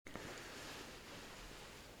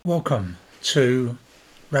Welcome to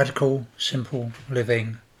Radical Simple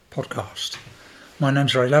Living podcast. My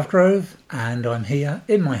name's Ray Lovegrove and I'm here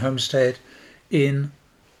in my homestead in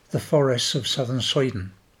the forests of southern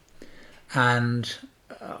Sweden. And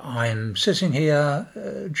I'm sitting here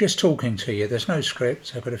just talking to you. There's no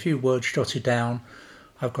script. I've got a few words jotted down.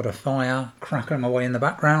 I've got a fire crackling away in the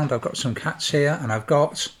background. I've got some cats here and I've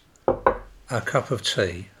got a cup of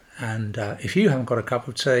tea. And if you haven't got a cup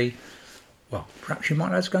of tea, well, perhaps you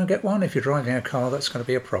might have to go and get one. If you're driving a car, that's going to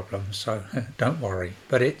be a problem, so don't worry.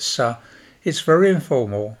 But it's very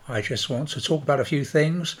informal. I just want to talk about a few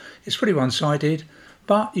things. It's pretty one-sided,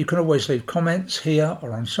 but you can always leave comments here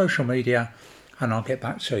or on social media, and I'll get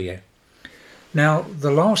back to you. Now,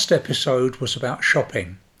 the last episode was about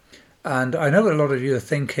shopping, and I know a lot of you are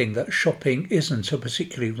thinking that shopping isn't a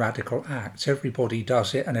particularly radical act. Everybody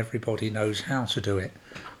does it, and everybody knows how to do it.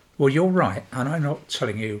 Well, you're right, and I'm not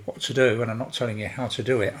telling you what to do, and I'm not telling you how to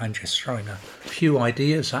do it. I'm just throwing a few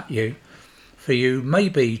ideas at you for you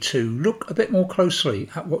maybe to look a bit more closely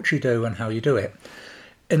at what you do and how you do it.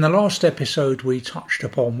 In the last episode, we touched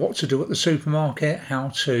upon what to do at the supermarket, how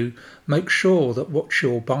to make sure that what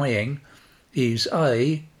you're buying is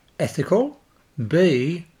A, ethical,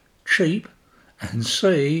 B, cheap, and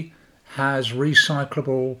C, has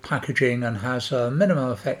recyclable packaging and has a minimum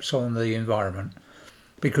effect on the environment.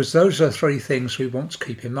 Because those are three things we want to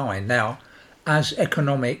keep in mind. Now, as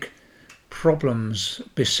economic problems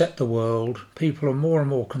beset the world, people are more and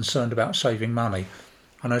more concerned about saving money.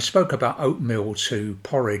 And I spoke about oatmeal to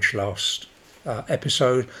porridge last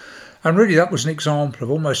episode. And really that was an example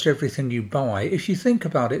of almost everything you buy. If you think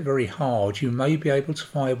about it very hard, you may be able to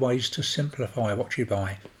find ways to simplify what you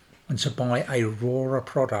buy and to buy a rawer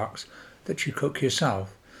product that you cook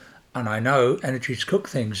yourself. And I know energy to cook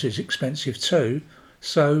things is expensive too.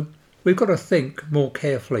 So we've got to think more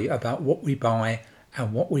carefully about what we buy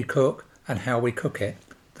and what we cook and how we cook it.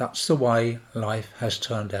 That's the way life has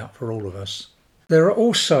turned out for all of us. There are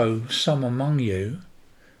also some among you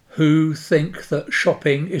who think that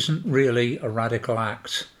shopping isn't really a radical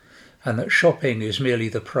act and that shopping is merely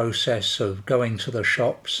the process of going to the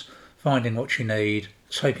shops, finding what you need,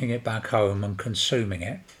 taking it back home and consuming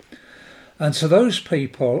it. And to those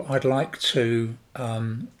people, I'd like to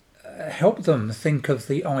help them think of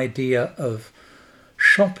the idea of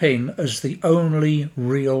shopping as the only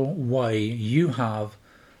real way you have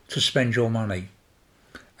to spend your money.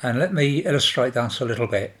 And let me illustrate that a little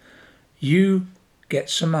bit. You get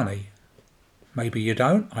some money. Maybe you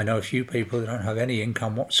don't. I know a few people that don't have any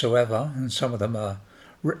income whatsoever, and some of them are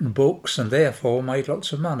written books and therefore made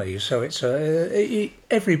lots of money. So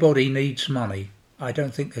everybody needs money. I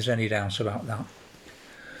don't think there's any doubt about that.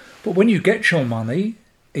 But when you get your money,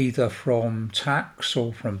 either from tax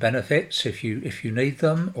or from benefits if you need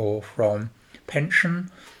them, or from pension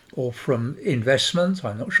or from investment.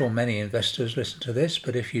 I'm not sure many investors listen to this,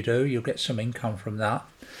 but if you do, you'll get some income from that.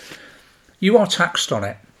 You are taxed on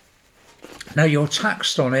it. Now, you're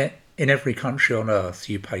taxed on it in every country on earth.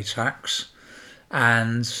 You pay tax,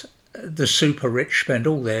 and the super rich spend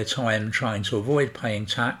all their time trying to avoid paying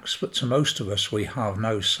tax, but to most of us, we have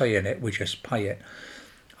no say in it. We just pay it.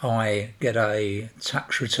 I get a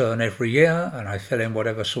tax return every year and I fill in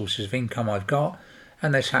whatever sources of income I've got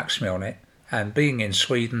and they tax me on it. And being in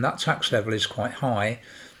Sweden, that tax level is quite high,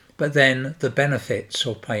 but then the benefits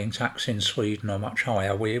of paying tax in Sweden are much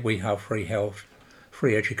higher. We have free health,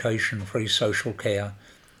 free education, free social care,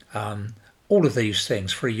 all of these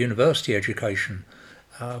things, free university education,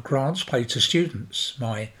 grants paid to students.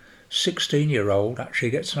 My 16-year-old actually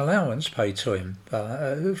gets an allowance paid to him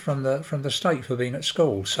from the state for being at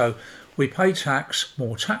school. So we pay tax,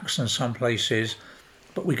 more tax than some places,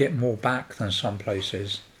 but we get more back than some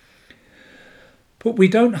places. But we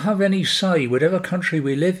don't have any say, whatever country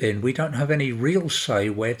we live in, we don't have any real say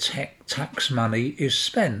where tax money is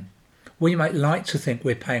spent. We might like to think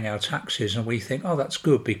we're paying our taxes and we think, oh, that's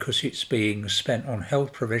good because it's being spent on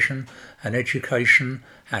health provision and education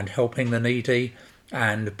and helping the needy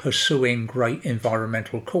and pursuing great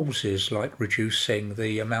environmental causes like reducing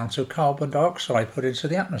the amount of carbon dioxide put into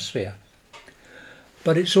the atmosphere.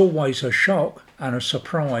 But it's always a shock and a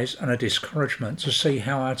surprise and a discouragement to see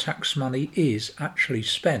how our tax money is actually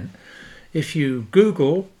spent. If you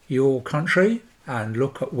Google your country and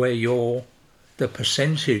look at where the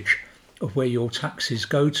percentage of where your taxes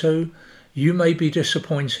go to, you may be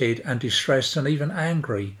disappointed and distressed and even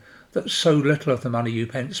angry that so little of the money you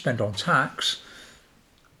spend on tax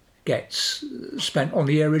gets spent on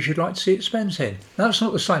the areas you'd like to see it spent in. That's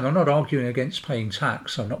not the same. I'm not arguing against paying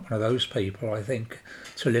tax. I'm not one of those people. I think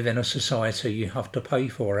to live in a society you have to pay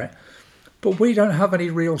for it. But we don't have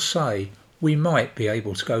any real say. We might be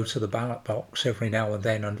able to go to the ballot box every now and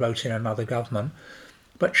then and vote in another government,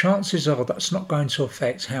 but chances are that's not going to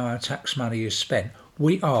affect how our tax money is spent.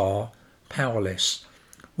 We are powerless.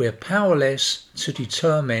 We're powerless to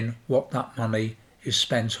determine what that money is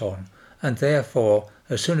spent on, and therefore,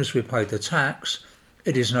 as soon as we pay the tax,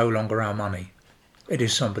 it is no longer our money. It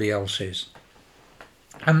is somebody else's.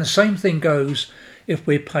 And the same thing goes if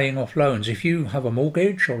we're paying off loans. If you have a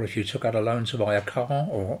mortgage, or if you took out a loan to buy a car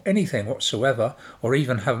or anything whatsoever, or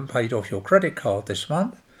even haven't paid off your credit card this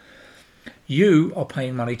month, you are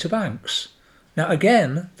paying money to banks. Now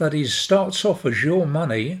again, that starts off as your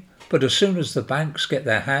money, but as soon as the banks get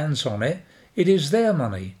their hands on it, it is their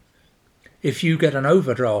money. If you get an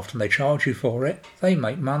overdraft and they charge you for it, they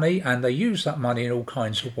make money, and they use that money in all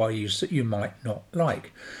kinds of ways that you might not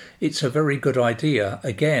like. It's a very good idea,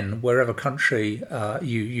 again, wherever country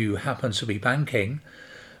you happen to be banking,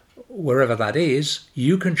 wherever that is,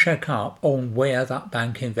 you can check up on where that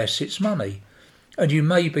bank invests its money. And you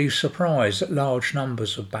may be surprised that large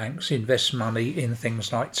numbers of banks invest money in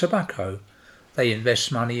things like tobacco. They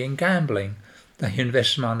invest money in gambling. They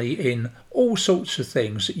invest money in all sorts of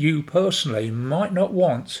things that you personally might not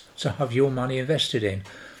want to have your money invested in.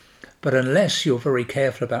 But unless you're very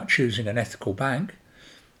careful about choosing an ethical bank,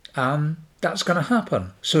 that's going to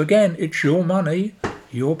happen. So again, it's your money,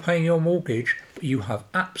 you're paying your mortgage, but you have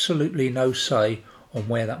absolutely no say on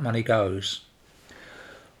where that money goes.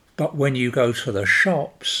 But when you go to the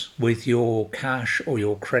shops with your cash or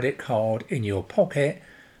your credit card in your pocket,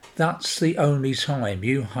 that's the only time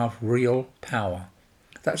you have real power.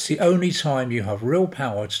 That's the only time you have real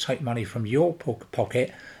power to take money from your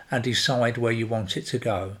pocket and decide where you want it to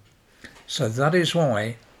go. So that is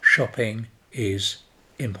why shopping is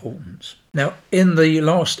important. Now, in the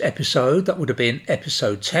last episode, that would have been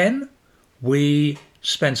episode 10, we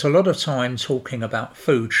spent a lot of time talking about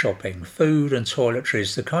food shopping, food and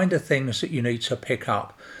toiletries, the kind of things that you need to pick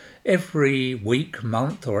up every week,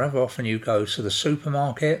 month, or however often you go to the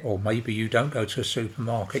supermarket, or maybe you don't go to a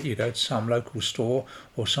supermarket, you go to some local store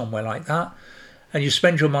or somewhere like that, and you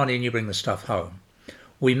spend your money and you bring the stuff home.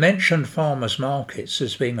 We mentioned farmers' markets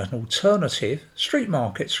as being an alternative. Street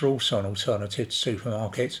markets are also an alternative to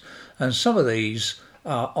supermarkets, and some of these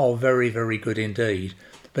are very, very good indeed,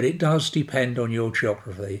 but it does depend on your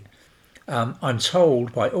geography. I'm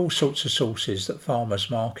told by all sorts of sources that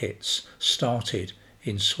farmers' markets started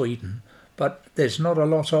in Sweden, but there's not a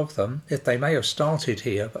lot of them. If they may have started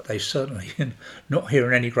here, but they certainly not here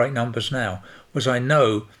in any great numbers now. As I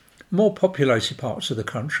know, more populated parts of the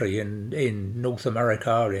country, in North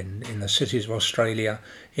America, in the cities of Australia,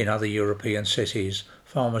 in other European cities,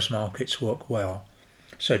 farmers' markets work well,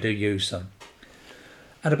 so do use them.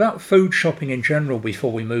 And about food shopping in general,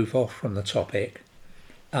 before we move off from the topic,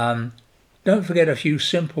 don't forget a few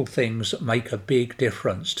simple things that make a big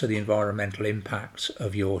difference to the environmental impact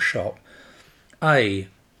of your shop. A,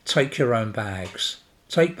 take your own bags.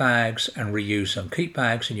 Take bags and reuse them. Keep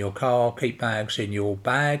bags in your car, keep bags in your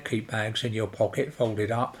bag, keep bags in your pocket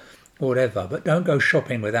folded up, whatever. But don't go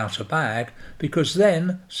shopping without a bag, because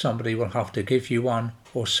then somebody will have to give you one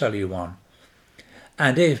or sell you one.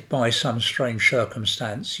 And if by some strange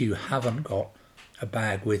circumstance you haven't got a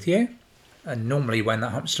bag with you, and normally when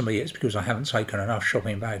that happens to me, it's because I haven't taken enough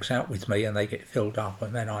shopping bags out with me and they get filled up,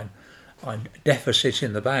 and then I'm deficit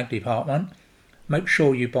in the bag department. Make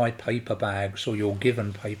sure you buy paper bags, or you're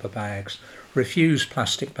given paper bags. Refuse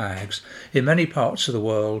plastic bags. In many parts of the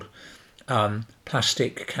world,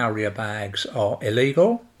 plastic carrier bags are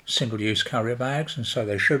illegal, single-use carrier bags, and so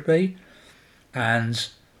they should be. And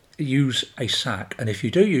use a sack. And if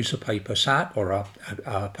you do use a paper sack or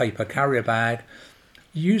a paper carrier bag,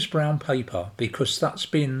 use brown paper, because that's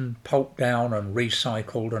been pulped down and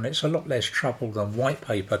recycled, and it's a lot less trouble than white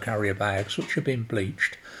paper carrier bags, which have been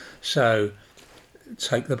bleached. So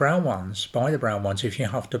take the brown ones, buy the brown ones if you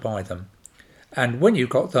have to buy them. And when you've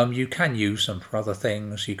got them, you can use them for other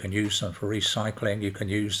things. You can use them for recycling. You can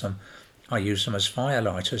use them. I use them as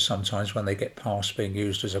firelighters sometimes when they get past being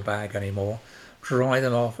used as a bag anymore. Dry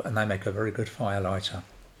them off and they make a very good firelighter.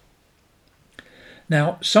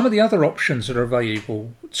 Now, some of the other options that are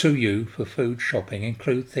available to you for food shopping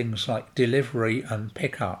include things like delivery and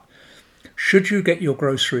pickup. Should you get your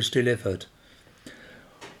groceries delivered?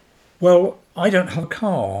 Well, I don't have a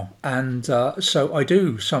car, and so I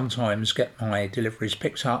do sometimes get my deliveries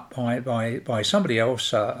picked up by somebody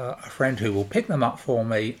else, a friend who will pick them up for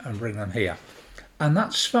me and bring them here. And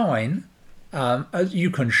that's fine. You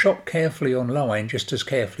can shop carefully online just as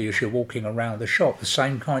carefully as you're walking around the shop. The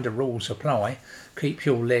same kind of rules apply. Keep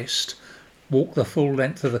your list. Walk the full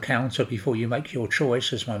length of the counter before you make your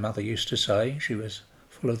choice, as my mother used to say. She was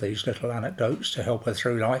full of these little anecdotes to help her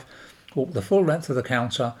through life. Walk the full length of the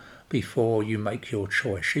counter before you make your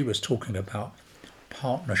choice. She was talking about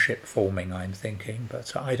partnership forming, I'm thinking,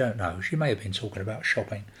 but I don't know. She may have been talking about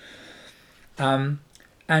shopping.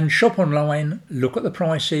 And shop online, look at the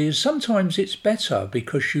prices. Sometimes it's better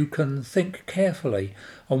because you can think carefully.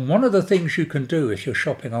 And one of the things you can do if you're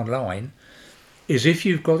shopping online is if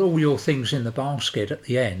you've got all your things in the basket at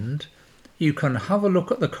the end, you can have a look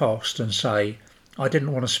at the cost and say, I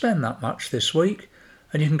didn't want to spend that much this week.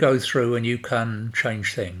 And you can go through and you can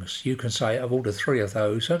change things. You can say, I've ordered 3 of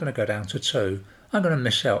those, I'm going to go down to 2. I'm going to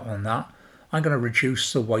miss out on that. I'm going to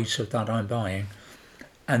reduce the weight of that I'm buying.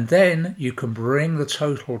 And then you can bring the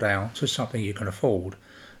total down to something you can afford.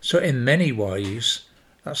 So in many ways,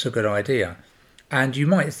 that's a good idea. And you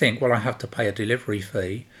might think, well, I have to pay a delivery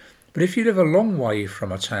fee. But if you live a long way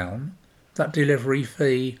from a town, that delivery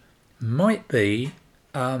fee might be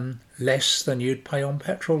less than you'd pay on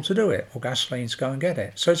petrol to do it, or gasoline to go and get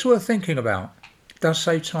it. So it's worth thinking about. It does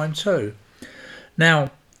save time too.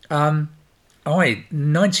 Now,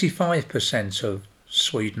 95% of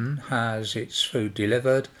Sweden has its food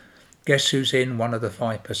delivered. Guess who's in one of the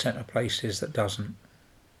 5% of places that doesn't?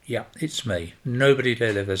 Yeah, it's me. Nobody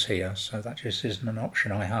delivers here, so that just isn't an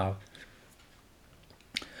option I have.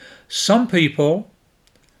 Some people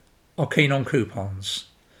are keen on coupons.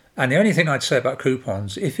 And the only thing I'd say about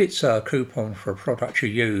coupons, if it's a coupon for a product you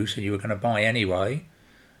use and you were going to buy anyway,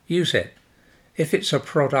 use it. If it's a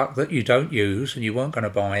product that you don't use and you weren't going to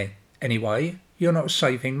buy anyway, you're not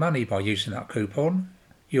saving money by using that coupon.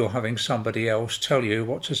 You're having somebody else tell you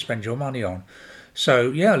what to spend your money on.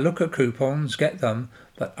 So yeah, look at coupons, get them,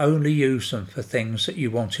 but only use them for things that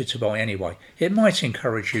you wanted to buy anyway. It might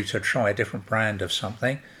encourage you to try a different brand of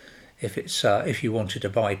something. If you wanted to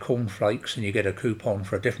buy cornflakes and you get a coupon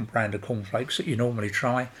for a different brand of cornflakes that you normally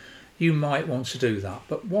try, you might want to do that.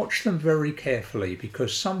 But watch them very carefully,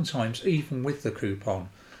 because sometimes even with the coupon,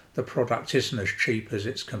 the product isn't as cheap as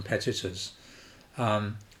its competitors.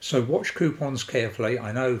 So watch coupons carefully.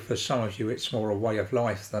 I know for some of you it's more a way of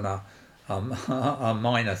life than a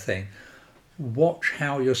minor thing. Watch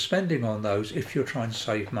how you're spending on those if you're trying to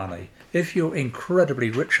save money. If you're incredibly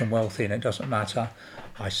rich and wealthy and it doesn't matter,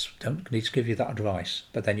 I don't need to give you that advice,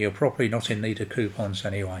 but then you're probably not in need of coupons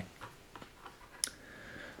anyway.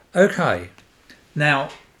 Okay, now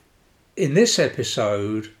in this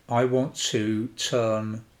episode I want to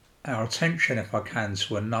turn our attention, if I can,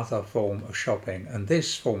 to another form of shopping, and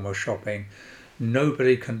this form of shopping,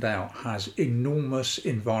 nobody can doubt, has enormous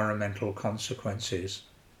environmental consequences.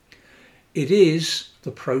 It is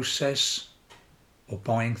the process of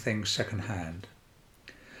buying things second-hand.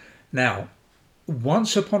 Now,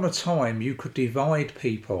 once upon a time you could divide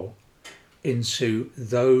people into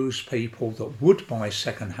those people that would buy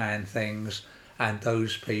second-hand things and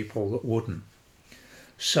those people that wouldn't.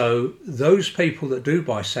 So those people that do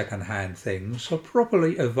buy second-hand things are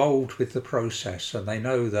probably evolved with the process, and they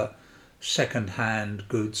know that second-hand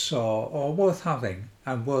goods are worth having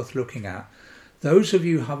and worth looking at. Those of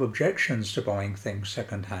you who have objections to buying things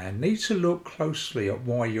second-hand need to look closely at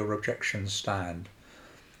why your objections stand.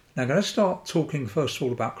 Now I'm going to start talking first of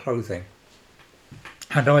all about clothing.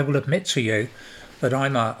 And I will admit to you that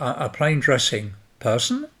I'm a plain dressing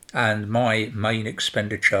person, and my main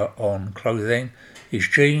expenditure on clothing is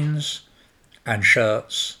jeans and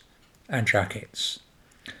shirts and jackets.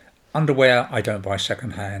 Underwear I don't buy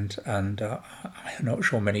second hand, and I'm not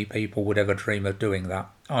sure many people would ever dream of doing that.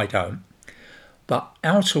 I don't. But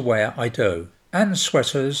outerwear I do, and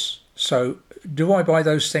sweaters. So do I buy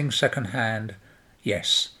those things second hand?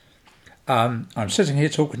 Yes. I'm sitting here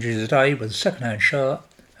talking to you today with a second hand shirt,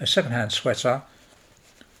 a second hand sweater,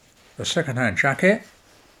 a second hand jacket,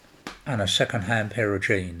 and a second hand pair of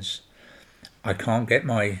jeans. I can't get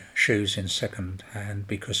my shoes in second hand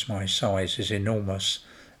because my size is enormous,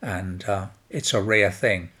 and it's a rare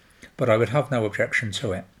thing, but I would have no objection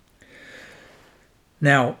to it.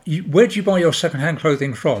 Now, where do you buy your second-hand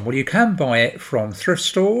clothing from? Well, you can buy it from thrift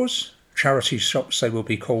stores, charity shops they will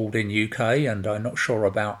be called in UK, and I'm not sure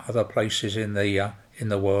about other places in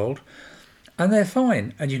the world, and they're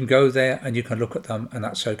fine, and you can go there and you can look at them, and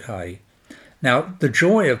that's okay. Now, the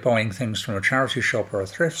joy of buying things from a charity shop or a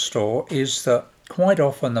thrift store is that quite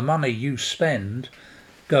often the money you spend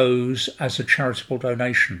goes as a charitable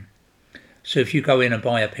donation. So if you go in and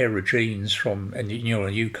buy a pair of jeans in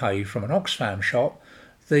the UK from an Oxfam shop,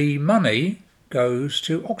 the money goes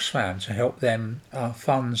to Oxfam to help them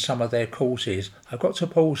fund some of their causes. I've got to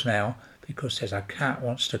pause now because there's a cat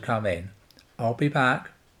wants to come in. I'll be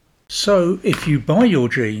back. So if you buy your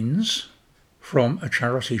jeans from a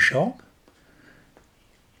charity shop,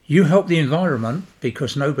 You help the environment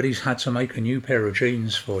because nobody's had to make a new pair of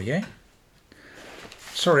jeans for you.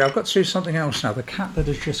 Sorry, I've got to do something else now. The cat that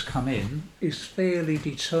has just come in is fairly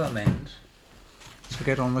determined to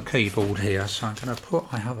get on the keyboard here. So I'm going to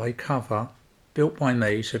I have a cover built by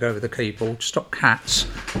me to go over the keyboard. Stop cats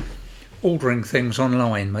ordering things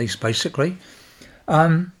online, basically.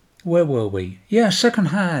 Where were we? Yeah, second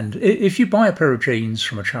hand. If you buy a pair of jeans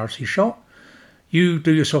from a charity shop, you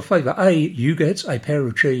do yourself a favour. You get a pair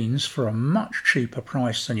of jeans for a much cheaper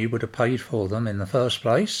price than you would have paid for them in the first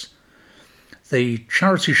place. The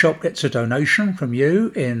charity shop gets a donation from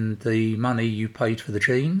you in the money you paid for the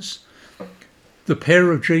jeans. The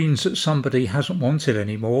pair of jeans that somebody hasn't wanted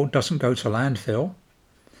anymore doesn't go to landfill.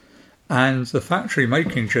 And the factory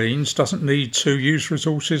making jeans doesn't need to use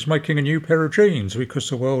resources making a new pair of jeans, because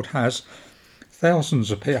the world has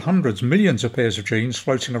thousands of pairs, hundreds, millions of pairs of jeans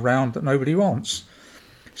floating around that nobody wants.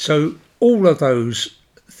 So all of those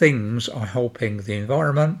things are helping the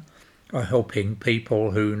environment, are helping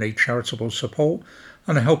people who need charitable support,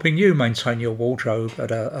 and are helping you maintain your wardrobe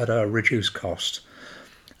at a reduced cost.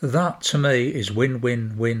 That to me is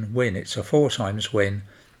win-win-win-win. It's a 4 times win,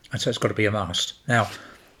 and so it's got to be a must. Now,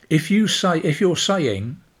 if you're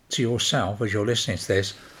saying to yourself as you're listening to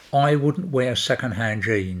this, I wouldn't wear second-hand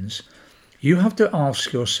jeans, you have to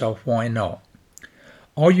ask yourself why not.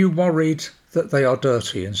 Are you worried that they are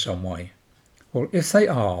dirty in some way? Well, if they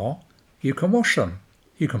are, you can wash them.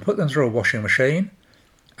 You can put them through a washing machine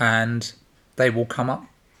and they will come up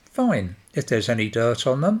fine. If there's any dirt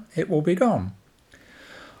on them, it will be gone.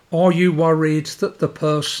 Are you worried that the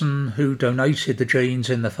person who donated the jeans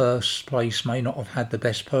in the first place may not have had the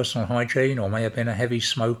best personal hygiene, or may have been a heavy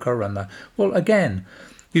smoker? Well, again,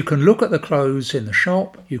 you can look at the clothes in the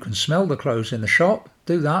shop, you can smell the clothes in the shop,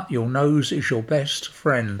 do that. Your nose is your best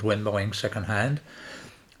friend when buying second hand.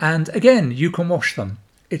 And again, you can wash them.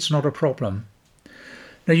 It's not a problem.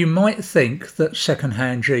 Now, you might think that second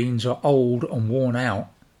hand jeans are old and worn out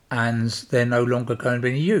and they're no longer going to be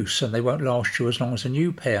in use and they won't last you as long as a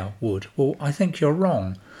new pair would. Well, I think you're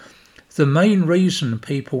wrong. The main reason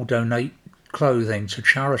people donate clothing to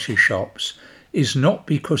charity shops is not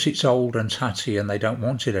because it's old and tatty and they don't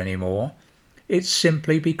want it anymore. It's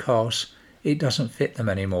simply because it doesn't fit them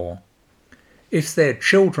anymore. If they're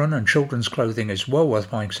children and children's clothing is well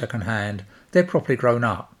worth buying second hand, they're properly grown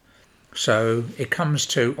up. So it comes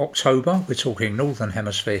to October, we're talking Northern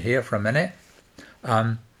Hemisphere here for a minute.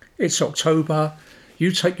 It's October,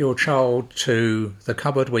 you take your child to the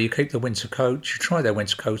cupboard where you keep the winter coat, you try their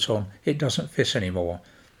winter coat on, it doesn't fit anymore.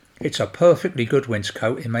 It's a perfectly good winter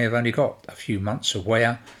coat, it may have only got a few months of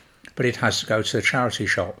wear, but it has to go to the charity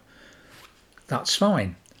shop. That's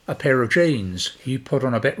fine. A pair of jeans you put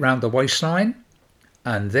on a bit round the waistline,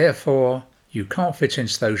 and therefore you can't fit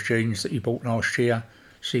into those jeans that you bought last year,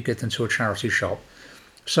 so you get them to a charity shop.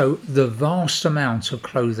 So the vast amount of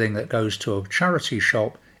clothing that goes to a charity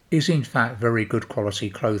shop is in fact very good quality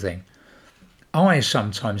clothing. I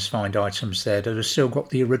sometimes find items there that have still got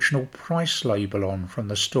the original price label on from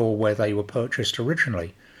the store where they were purchased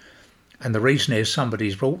originally. And the reason is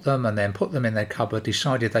somebody's bought them and then put them in their cupboard,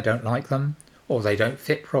 decided they don't like them, or they don't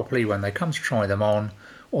fit properly when they come to try them on,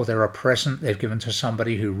 or they're a present they've given to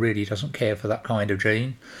somebody who really doesn't care for that kind of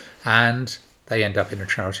jean, and they end up in a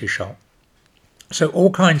charity shop. So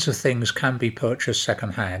all kinds of things can be purchased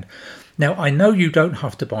second hand. Now, I know you don't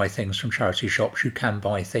have to buy things from charity shops. You can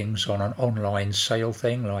buy things on an online sale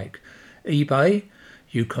thing like eBay.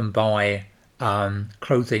 You can buy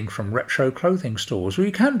clothing from retro clothing stores. Well,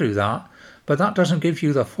 you can do that, but that doesn't give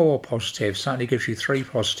you the 4 positives. It only gives you 3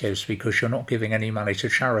 positives because you're not giving any money to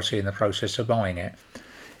charity in the process of buying it.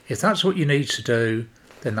 If that's what you need to do,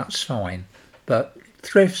 then that's fine. But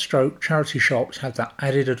thrift stroke charity shops have that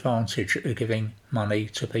added advantage of giving money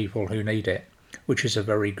to people who need it, which is a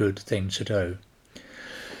very good thing to do.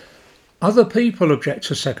 Other people object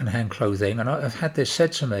to second-hand clothing, and I've had this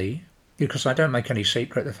said to me, because I don't make any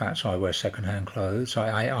secret of the fact I wear second-hand clothes.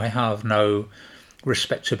 I have no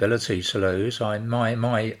respectability to lose.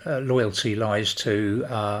 My loyalty lies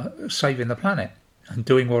to saving the planet and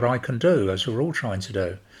doing what I can do, as we're all trying to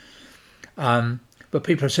do. But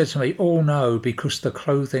people have said to me, oh no, because the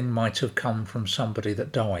clothing might have come from somebody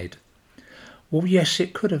that died. Well, yes,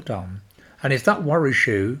 it could have done. And if that worries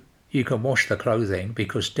you, you can wash the clothing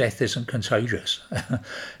because death isn't contagious.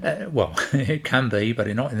 Well, it can be, but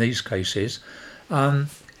not in these cases.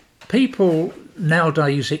 People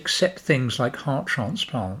nowadays accept things like heart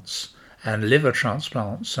transplants and liver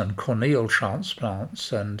transplants and corneal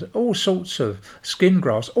transplants and all sorts of skin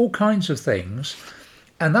grafts, all kinds of things.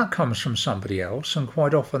 And that comes from somebody else, and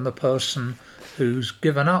quite often the person who's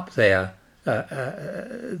given up their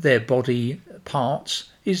their body parts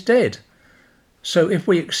is dead. So if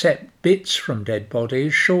we accept bits from dead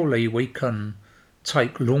bodies, surely we can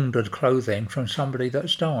take laundered clothing from somebody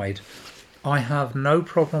that's died. I have no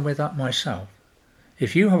problem with that myself.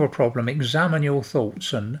 If you have a problem, examine your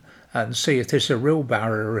thoughts and see if there's a real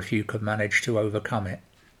barrier, if you could manage to overcome it.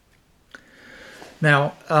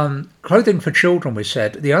 Now, clothing for children, we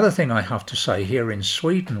said. The other thing I have to say, here in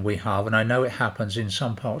Sweden we have, and I know it happens in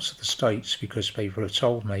some parts of the States because people have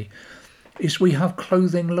told me, is we have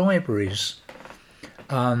clothing libraries.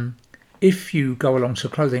 If you go along to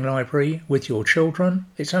a clothing library with your children,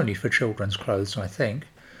 it's only for children's clothes, I think,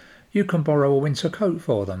 you can borrow a winter coat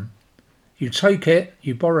for them. You take it,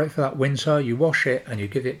 you borrow it for that winter, you wash it and you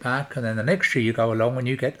give it back, and then the next year you go along and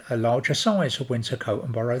you get a larger size of winter coat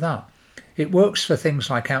and borrow that. It works for things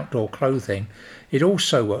like outdoor clothing. It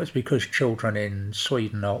also works because children in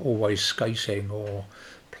Sweden are always skating or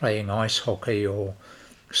playing ice hockey or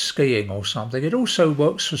skiing or something. It also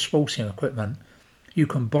works for sporting equipment. You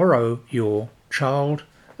can borrow your child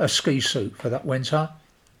a ski suit for that winter,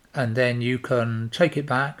 and then you can take it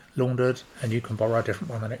back, laundered, and you can borrow a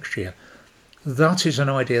different one the next year. That is an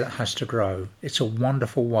idea that has to grow. It's a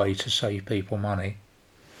wonderful way to save people money.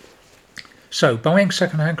 So buying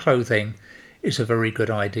second-hand clothing is a very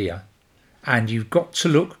good idea. And you've got to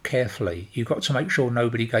look carefully. You've got to make sure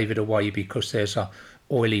nobody gave it away because there's a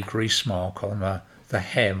oily grease mark on the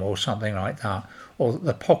hem or something like that. Or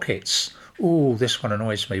the pockets. Oh, this one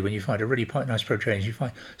annoys me. When you find a really nice pair of jeans, you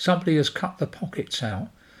find somebody has cut the pockets out.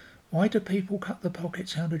 Why do people cut the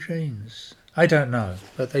pockets out of jeans? I don't know,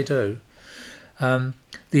 but they do.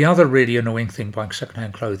 The other really annoying thing buying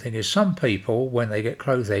second-hand clothing is some people, when they get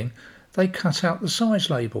clothing, they cut out the size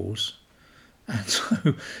labels. And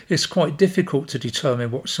so it's quite difficult to determine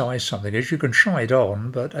what size something is. You can try it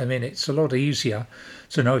on, but I mean, it's a lot easier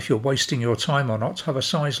to know if you're wasting your time or not to have a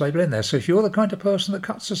size label in there. So if you're the kind of person that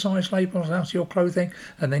cuts the size labels out of your clothing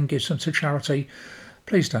and then gives them to charity,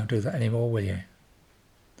 please don't do that anymore, will you?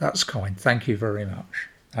 That's kind. Thank you very much.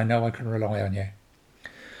 I know I can rely on you.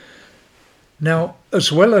 Now,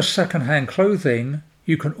 as well as second-hand clothing,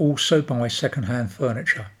 you can also buy second-hand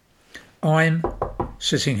furniture. I'm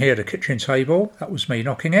sitting here at a kitchen table. That was me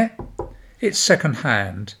knocking it. It's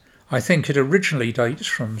second-hand. I think it originally dates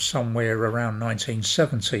from somewhere around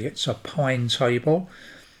 1970. It's a pine table.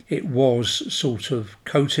 It was sort of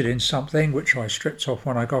coated in something, which I stripped off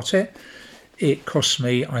when I got it. It cost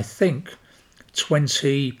me, I think,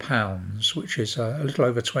 £20, which is a little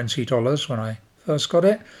over $20 when I first got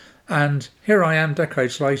it. And here I am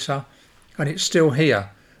decades later, and it's still here.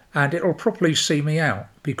 And it'll probably see me out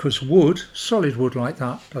because wood, solid wood like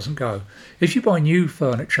that, doesn't go. If you buy new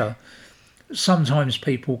furniture, sometimes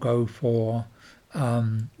people go for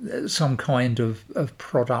some kind of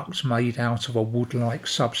product made out of a wood-like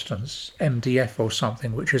substance, MDF or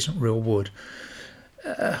something, which isn't real wood.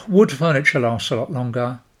 Wood furniture lasts a lot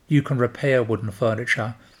longer. You can repair wooden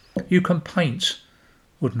furniture. You can paint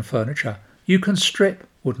wooden furniture. You can strip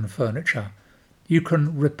wooden furniture. You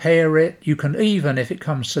can repair it. You can even, if it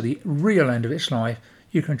comes to the real end of its life,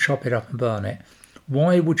 you can chop it up and burn it.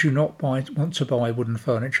 Why would you not want to buy wooden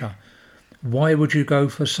furniture? Why would you go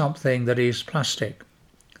for something that is plastic,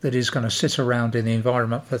 that is going to sit around in the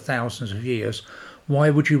environment for thousands of years? Why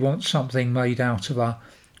would you want something made out of a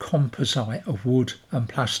composite of wood and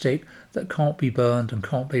plastic that can't be burned and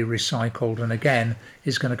can't be recycled and again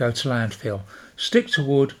is going to go to landfill? Stick to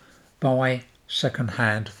wood, buy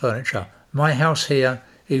second-hand furniture. My house here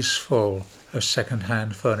is full of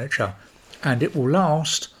second-hand furniture and it will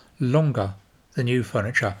last longer than new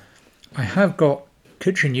furniture. I have got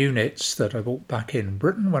kitchen units that I bought back in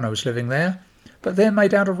Britain when I was living there, but they're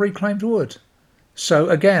made out of reclaimed wood. So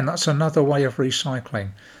again, that's another way of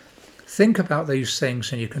recycling. Think about these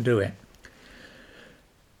things and you can do it.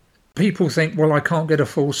 People think, well, I can't get a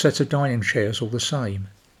full set of dining chairs all the same.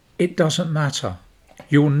 It doesn't matter.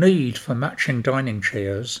 Your need for matching dining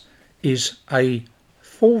chairs is a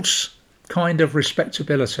false kind of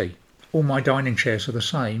respectability. All my dining chairs are the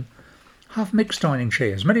same. Have mixed dining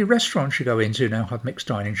chairs. Many restaurants you go into now have mixed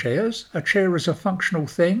dining chairs. A chair is a functional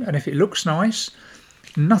thing, and if it looks nice,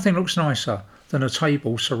 nothing looks nicer than a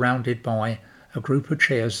table surrounded by a group of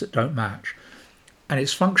chairs that don't match. And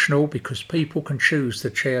it's functional because people can choose the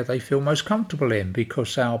chair they feel most comfortable in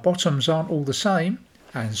because our bottoms aren't all the same,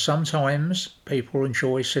 and sometimes people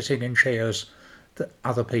enjoy sitting in chairs that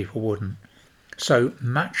other people wouldn't. So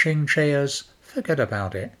matching chairs, forget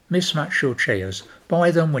about it. Mismatch your chairs.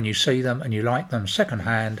 Buy them when you see them and you like them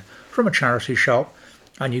second-hand from a charity shop,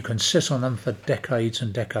 and you can sit on them for decades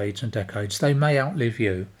and decades and decades. They may outlive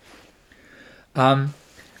you.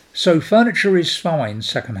 So furniture is fine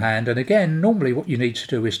second-hand, and again, normally what you need to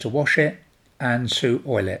do is to wash it and to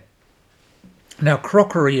oil it. Now,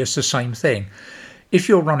 crockery is the same thing. If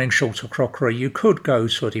you're running short of crockery, you could go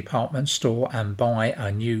to a department store and buy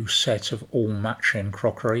a new set of all matching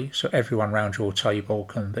crockery, so everyone round your table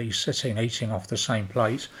can be sitting eating off the same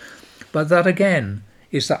plate. But that again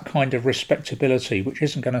is that kind of respectability which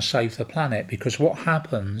isn't going to save the planet, because what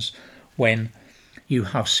happens when you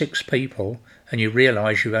have 6 people and you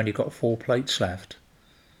realise you've only got 4 plates left?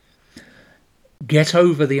 Get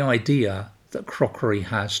over the idea that crockery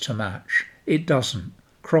has to match. It doesn't.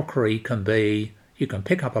 Crockery can be, you can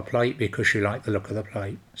pick up a plate because you like the look of the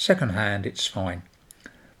plate. Second hand, it's fine.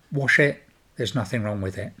 Wash it, there's nothing wrong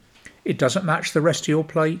with it. It doesn't match the rest of your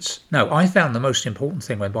plates. No, I found the most important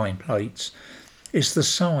thing when buying plates is the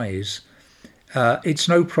size. It's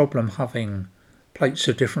no problem having plates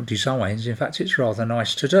of different designs. In fact, it's rather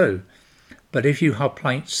nice to do. But if you have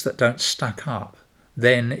plates that don't stack up,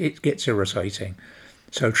 then it gets irritating.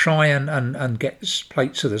 So try and get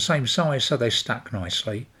plates of the same size so they stack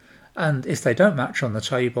nicely. And if they don't match on the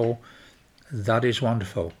table, that is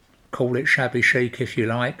wonderful. Call it shabby chic if you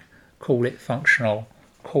like. Call it functional.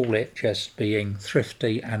 Call it just being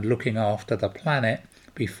thrifty and looking after the planet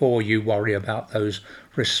before you worry about those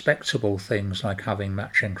respectable things like having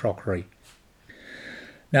matching crockery.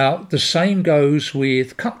 Now, the same goes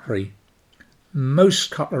with cutlery.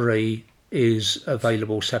 Most cutlery is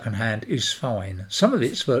available second-hand, is fine. Some of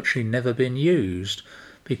it's virtually never been used,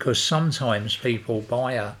 because sometimes people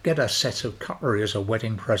get a set of cutlery as a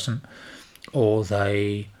wedding present, or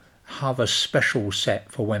they have a special set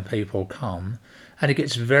for when people come, and it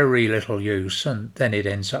gets very little use, and then it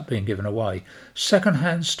ends up being given away.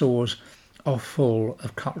 Second-hand stores are full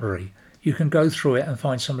of cutlery. You can go through it and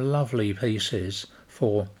find some lovely pieces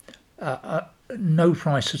for no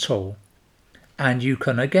price at all. And you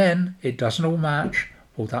can, again, it doesn't all match.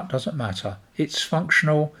 Well, that doesn't matter. It's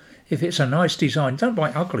functional. If it's a nice design, don't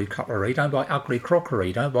buy ugly cutlery, don't buy ugly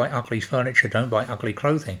crockery, don't buy ugly furniture, don't buy ugly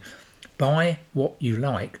clothing. Buy what you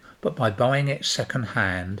like, but by buying it second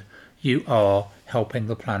hand, you are helping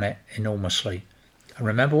the planet enormously. And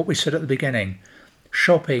remember what we said at the beginning.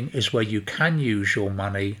 Shopping is where you can use your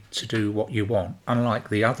money to do what you want, unlike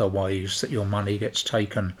the other ways that your money gets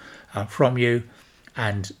taken from you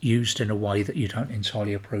and used in a way that you don't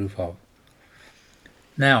entirely approve of.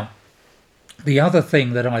 Now, the other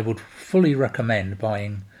thing that I would fully recommend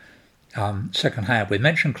buying second-hand, we've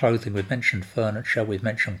mentioned clothing, we've mentioned furniture, we've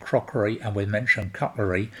mentioned crockery, and we've mentioned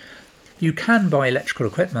cutlery. You can buy electrical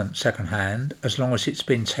equipment second-hand as long as it's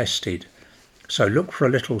been tested. So look for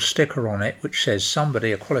a little sticker on it which says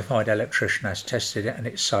somebody, a qualified electrician, has tested it and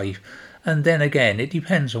it's safe. And then again, it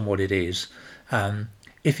depends on what it is.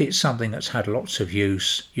 If it's something that's had lots of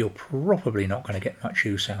use, you're probably not going to get much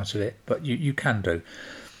use out of it, but you can do.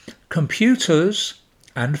 Computers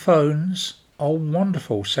and phones are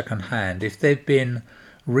wonderful second-hand if they've been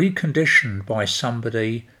reconditioned by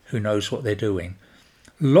somebody who knows what they're doing.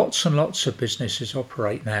 Lots and lots of businesses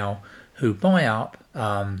operate now who buy up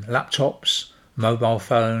laptops, mobile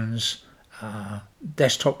phones,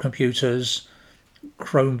 desktop computers,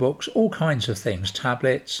 Chromebooks, all kinds of things,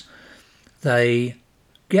 tablets. They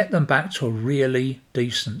get them back to a really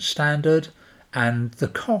decent standard, and the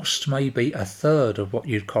cost may be a third of what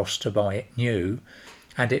you'd cost to buy it new,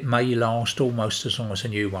 and it may last almost as long as a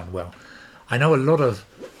new one will. I know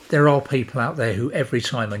there are people out there who every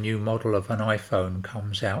time a new model of an iPhone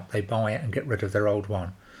comes out, they buy it and get rid of their old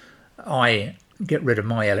one. I get rid of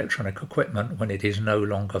my electronic equipment when it is no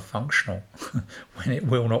longer functional, when it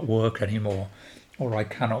will not work anymore, or I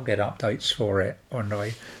cannot get updates for it.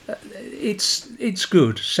 It's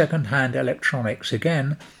good. Second-hand electronics,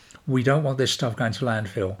 again, we don't want this stuff going to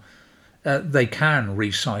landfill. They can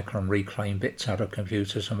recycle and reclaim bits out of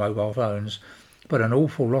computers and mobile phones, but an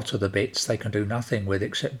awful lot of the bits they can do nothing with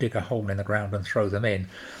except dig a hole in the ground and throw them in.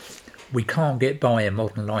 We can't get by in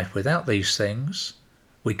modern life without these things.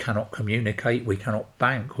 We cannot communicate, we cannot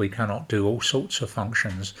bank, we cannot do all sorts of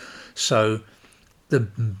functions. So the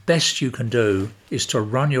best you can do is to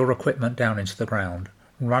run your equipment down into the ground,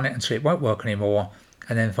 run it until it won't work anymore,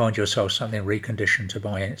 and then find yourself something reconditioned to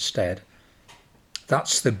buy instead.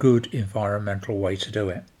 That's the good environmental way to do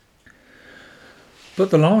it.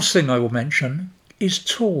 But the last thing I will mention is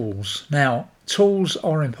tools. Now, tools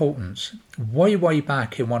are important. Way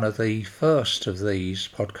back in one of the first of these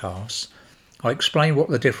podcasts, I explained what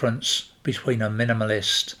the difference between a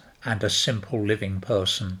minimalist and a simple living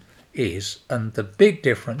person is. And the big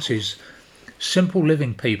difference is simple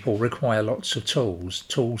living people require lots of tools.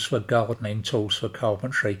 Tools for gardening, tools for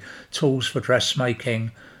carpentry, tools for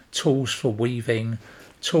dressmaking, tools for weaving,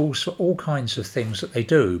 tools for all kinds of things that they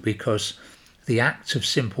do, because the act of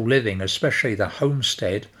simple living, especially the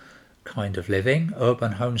homestead kind of living,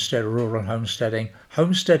 urban homestead, rural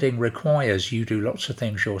homesteading requires you do lots of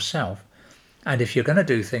things yourself. And if you're going to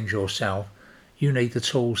do things yourself, you need the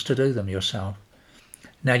tools to do them yourself.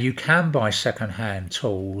 Now, you can buy second-hand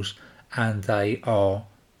tools and they are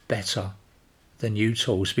better than new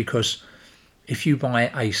tools, because if you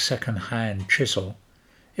buy a second-hand chisel,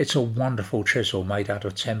 it's a wonderful chisel made out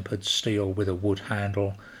of tempered steel with a wood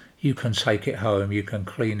handle. You can take it home, you can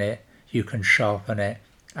clean it, you can sharpen it,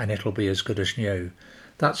 and it'll be as good as new.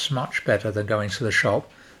 That's much better than going to the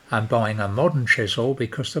shop and buying a modern chisel,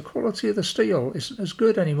 because the quality of the steel isn't as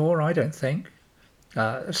good anymore, I don't think.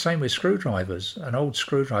 Same with screwdrivers. An old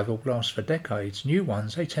screwdriver will last for decades. New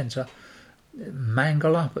ones, they tend to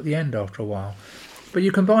mangle up at the end after a while. But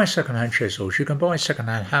you can buy second-hand chisels, you can buy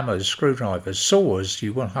second-hand hammers, screwdrivers, saws.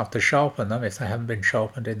 You won't have to sharpen them if they haven't been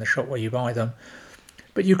sharpened in the shop where you buy them.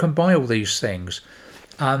 But you can buy all these things.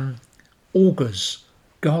 Augers,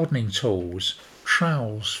 gardening tools,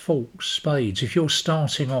 trowels, forks, spades. If you're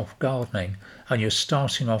starting off gardening and you're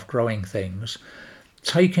starting off growing things,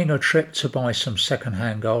 taking a trip to buy some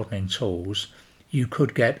second-hand gardening tools, you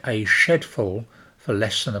could get a shed full for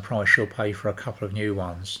less than the price you'll pay for a couple of new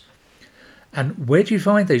ones. And where do you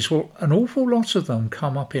find these? Well, an awful lot of them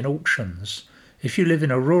come up in auctions. If you live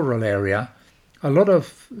in a rural area, a lot of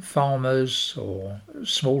farmers or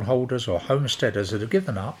smallholders or homesteaders that have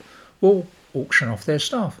given up will auction off their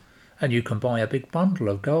stuff. And you can buy a big bundle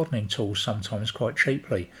of gardening tools sometimes quite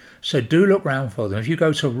cheaply. So do look round for them. If you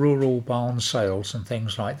go to rural barn sales and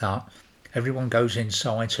things like that, everyone goes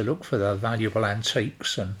inside to look for the valuable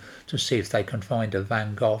antiques and to see if they can find a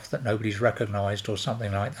Van Gogh that nobody's recognised or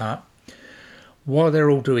something like that. While they're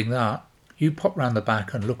all doing that, you pop round the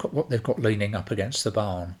back and look at what they've got leaning up against the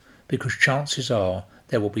barn, because chances are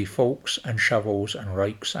there will be forks and shovels and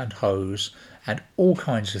rakes and hoes and all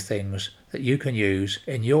kinds of things that you can use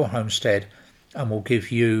in your homestead and will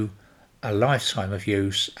give you a lifetime of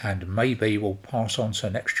use, and maybe will pass on to the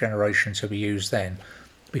next generation to be used then.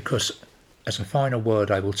 Because as a final word,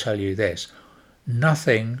 I will tell you this: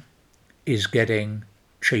 nothing is getting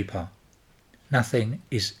cheaper. Nothing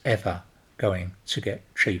is ever going to get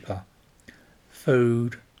cheaper.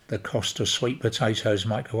 Food, the cost of sweet potatoes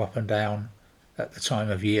might go up and down at the time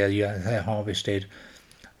of year they're harvested,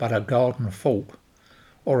 but a garden fork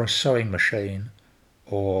or a sewing machine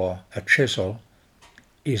or a chisel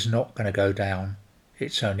is not going to go down,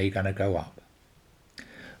 it's only going to go up.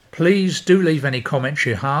 Please do leave any comments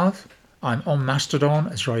you have. I'm on Mastodon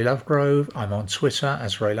as Ray Lovegrove, I'm on Twitter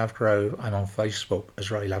as Ray Lovegrove, I'm on Facebook as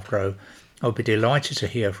Ray Lovegrove. I'll be delighted to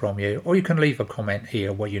hear from you, or you can leave a comment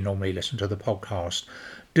here where you normally listen to the podcast.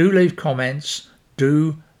 Do leave comments,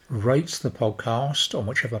 do rate the podcast on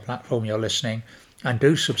whichever platform you're listening, and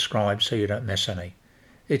do subscribe so you don't miss any.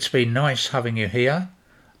 It's been nice having you here,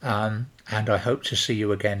 and I hope to see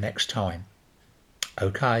you again next time.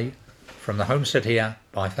 Okay, from the homestead here,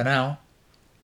 bye for now.